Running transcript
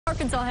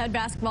Arkansas head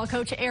basketball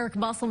coach Eric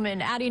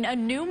Musselman adding a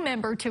new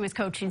member to his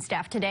coaching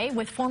staff today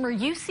with former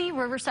UC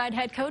Riverside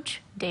head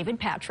coach David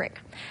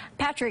Patrick.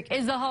 Patrick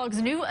is the Hogs'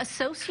 new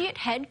associate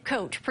head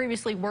coach,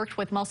 previously worked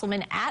with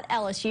Musselman at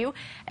LSU,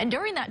 and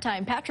during that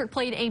time, Patrick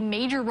played a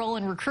major role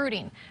in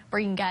recruiting,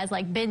 bringing guys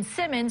like Ben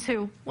Simmons,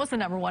 who was the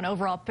 #1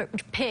 overall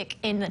pick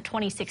in the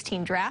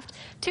 2016 draft,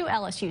 to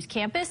LSU's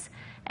campus.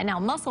 And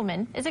now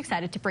Musselman is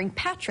excited to bring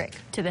Patrick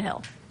to the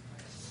Hill.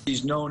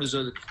 He's known as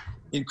an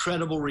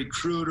incredible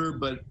recruiter,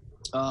 but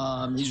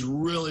he's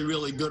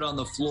really good on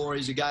the floor.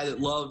 He's a guy that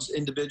loves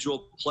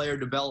individual player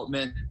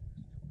development.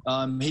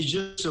 He's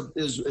just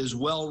as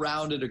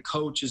well-rounded a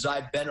coach as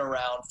I've been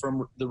around,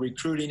 from the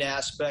recruiting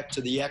aspect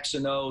to the X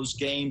and O's,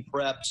 game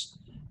preps,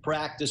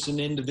 practice, and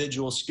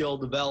individual skill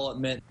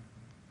development.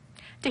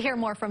 To hear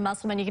more from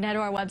Musselman, you can head to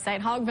our website,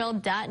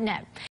 hogville.net.